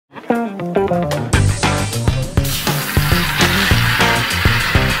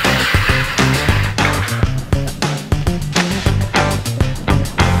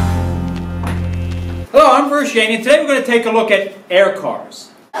Bruce Yeany, and today we're going to take a look at air cars.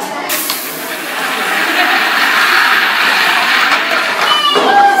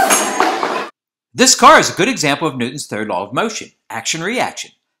 This car is a good example of Newton's third law of motion,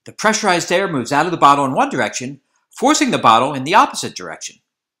 action-reaction. The pressurized air moves out of the bottle in one direction, forcing the bottle in the opposite direction.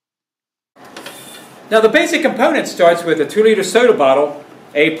 Now the basic component starts with a 2-liter soda bottle,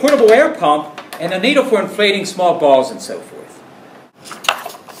 a portable air pump, and a needle for inflating small balls and so forth.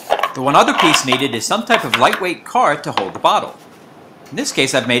 The one other piece needed is some type of lightweight card to hold the bottle. In this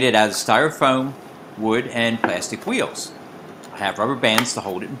case I've made it out of styrofoam, wood, and plastic wheels. I have rubber bands to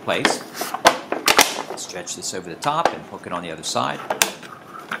hold it in place. Stretch this over the top and hook it on the other side.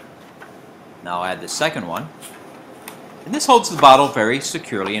 Now I'll add the second one. And this holds the bottle very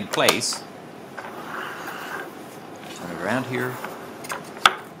securely in place. Turn it around here.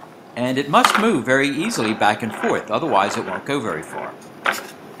 And it must move very easily back and forth, otherwise it won't go very far.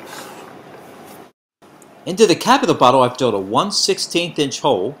 Into the cap of the bottle I've drilled a 1/16 inch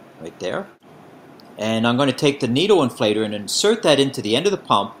hole right there. And I'm going to take the needle inflator and insert that into the end of the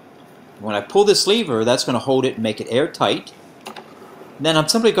pump. When I pull this lever, that's going to hold it and make it airtight. And then I'm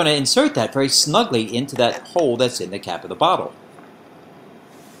simply going to insert that very snugly into that hole that's in the cap of the bottle.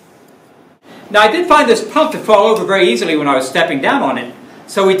 Now I did find this pump to fall over very easily when I was stepping down on it,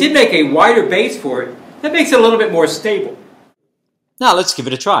 so we did make a wider base for it. That makes it a little bit more stable. Now let's give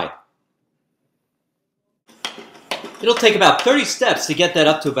it a try. It'll take about 30 steps to get that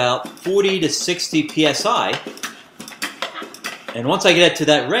up to about 40 to 60 psi. And once I get it to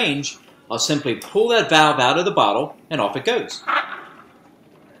that range, I'll simply pull that valve out of the bottle and off it goes.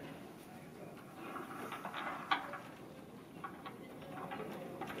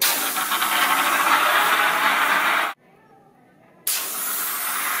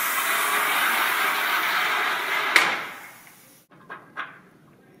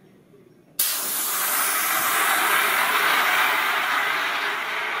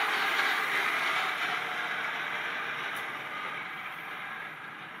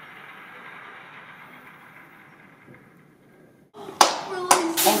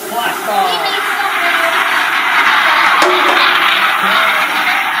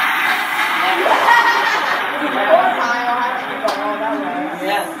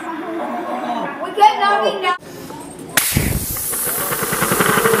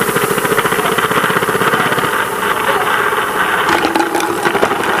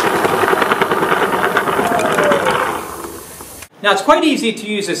 Now it's quite easy to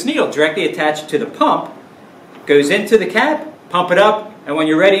use this needle directly attached to the pump. Goes into the cap, pump it up, and when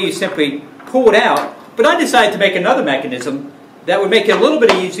you're ready you simply pull it out. But I decided to make another mechanism that would make it a little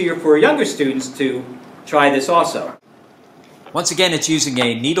bit easier for younger students to try this also. Once again, it's using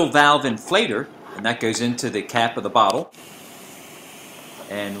a needle valve inflator, and that goes into the cap of the bottle.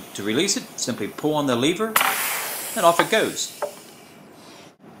 And to release it, simply pull on the lever, and off it goes.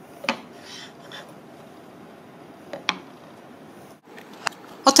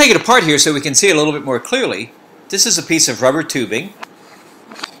 I'll take it apart here so we can see it a little bit more clearly. This is a piece of rubber tubing.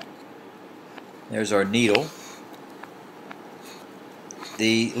 There's our needle.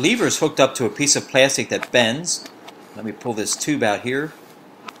 The lever is hooked up to a piece of plastic that bends. Let me pull this tube out here.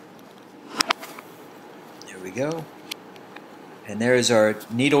 There we go. And there is our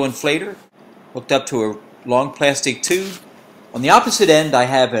needle inflator hooked up to a long plastic tube. On the opposite end I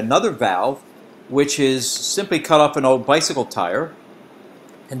have another valve which is simply cut off an old bicycle tire,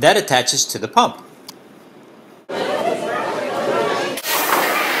 and that attaches to the pump.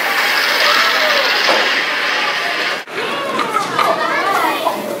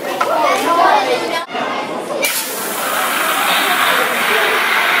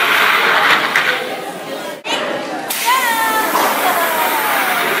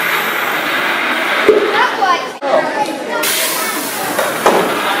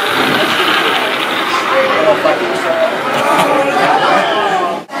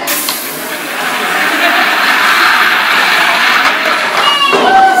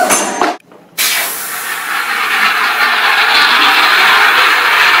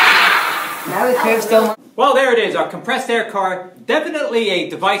 Well, there it is, our compressed air car. Definitely a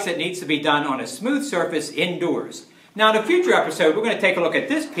device that needs to be done on a smooth surface indoors. Now, in a future episode, we're going to take a look at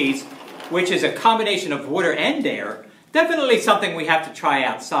this piece, which is a combination of water and air. Definitely something we have to try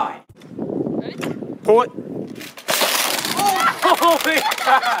outside. Ready? Pull it. Oh, holy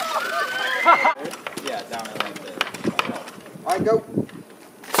cow! Yeah, down it like this. All right, go.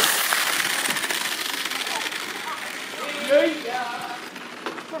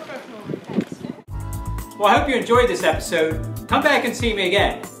 Well, I hope you enjoyed this episode. Come back and see me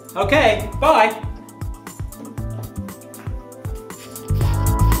again. Okay, bye.